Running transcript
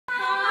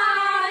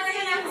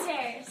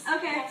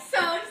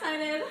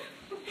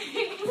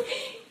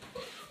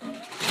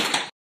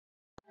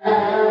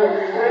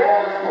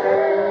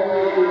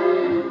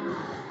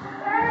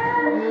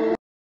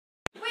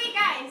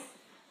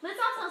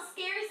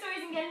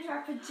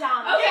our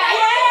pajamas.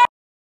 Okay.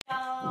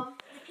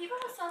 The people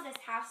who sold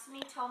this house to me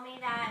told me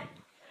that,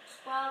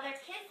 well, their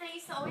kids, they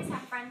used to always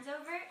have friends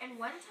over, and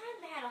one time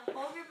they had a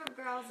whole group of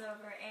girls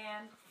over,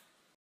 and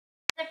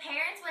the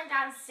parents went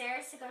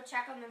downstairs to go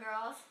check on the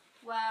girls.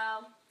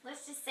 Well,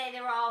 let's just say they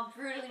were all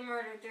brutally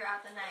murdered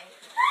throughout the night.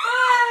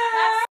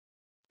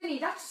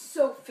 That's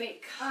so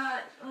fake.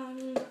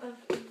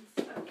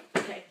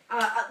 Okay.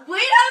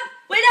 Wait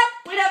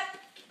up!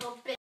 Little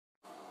bit.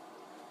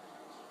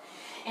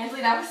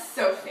 Ansley, that was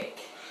so fake.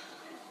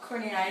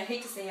 Courtney, I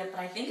hate to say it, but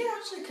I think it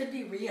actually could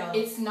be real.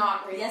 It's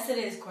not real. Yes, it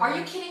is, Courtney. Are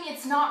you kidding?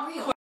 It's not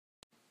real.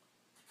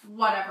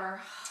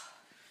 Whatever.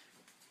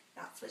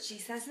 That's what she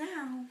says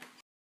now.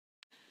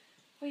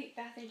 Wait,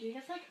 Beth, do you think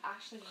that's like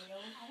actually real?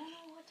 I don't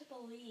know what to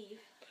believe.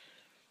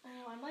 I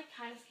know, I'm like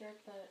kind of scared,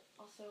 but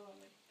also I'm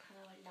like kind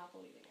of like not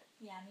believing it.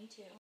 Yeah, me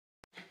too.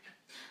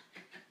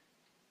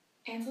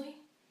 Ansley?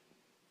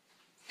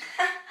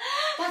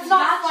 That's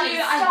not funny.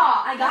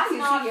 Stop. I got you.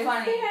 That's not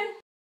funny.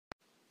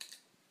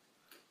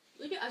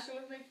 Will you get ice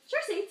cream with me?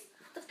 Sure, seats.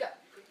 Let's go.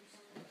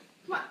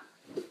 Come on.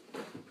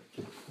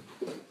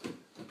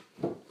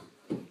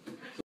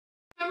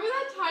 Remember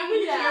that time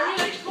when Jeremy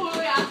like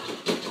totally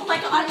asked? Oh my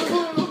god.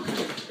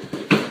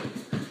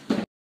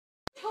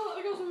 Tell the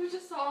other girls what we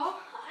just saw.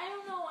 I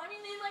don't know. I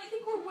mean, they might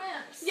think we're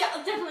wimps.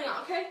 Yeah, definitely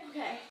not. Okay.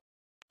 Okay.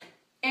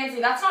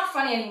 Ansley, that's not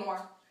funny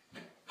anymore.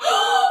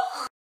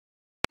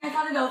 I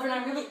thought it over and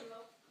I'm really...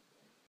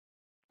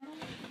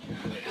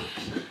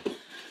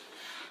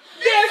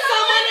 There's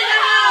someone in the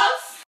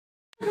house!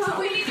 God,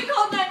 we need to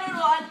call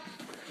 911.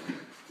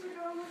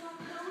 Oh my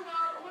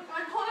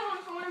god. Call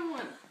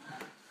 911.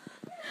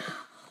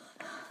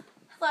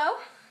 Hello?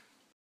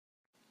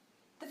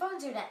 The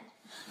phones are dead.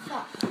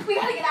 We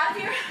gotta get out of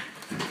here.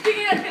 We gotta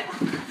get out of here.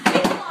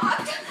 It's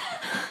locked.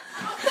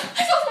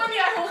 I saw someone in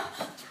the eye hole.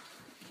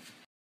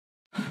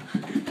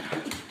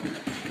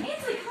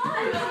 Ainsley, come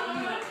on.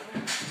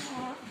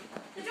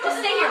 Just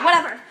stay here,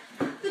 whatever.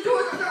 The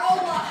doors are all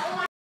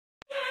locked.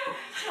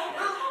 Oh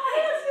my.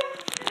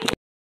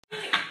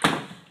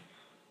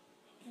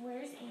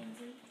 Where's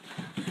Ansley?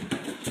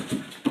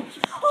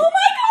 Oh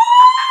my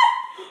god!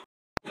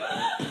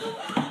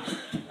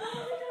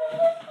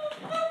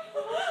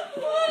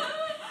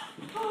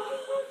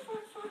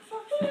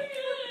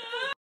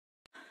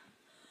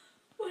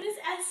 What does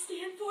S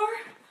stand for?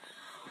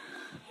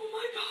 Oh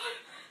my god.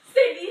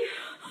 Sadie.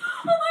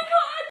 Oh my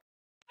god.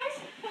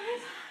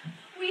 Guys,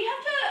 we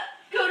have to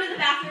go to the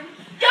bathroom.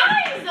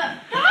 Guys!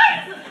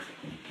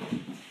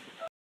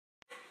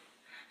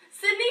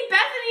 Sydney,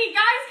 Bethany,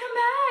 guys, come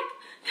back.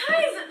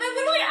 Guys, they're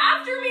literally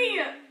after me.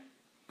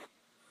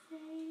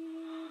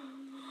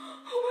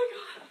 Oh my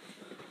god.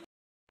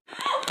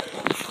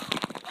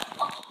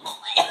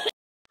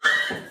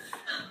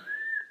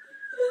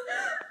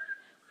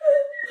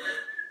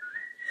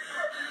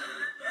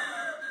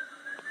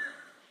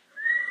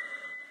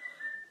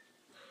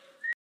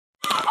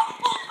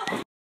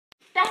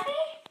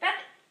 Bethany?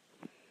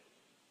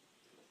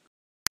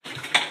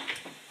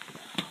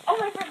 Oh,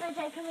 my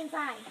birthday, come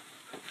inside.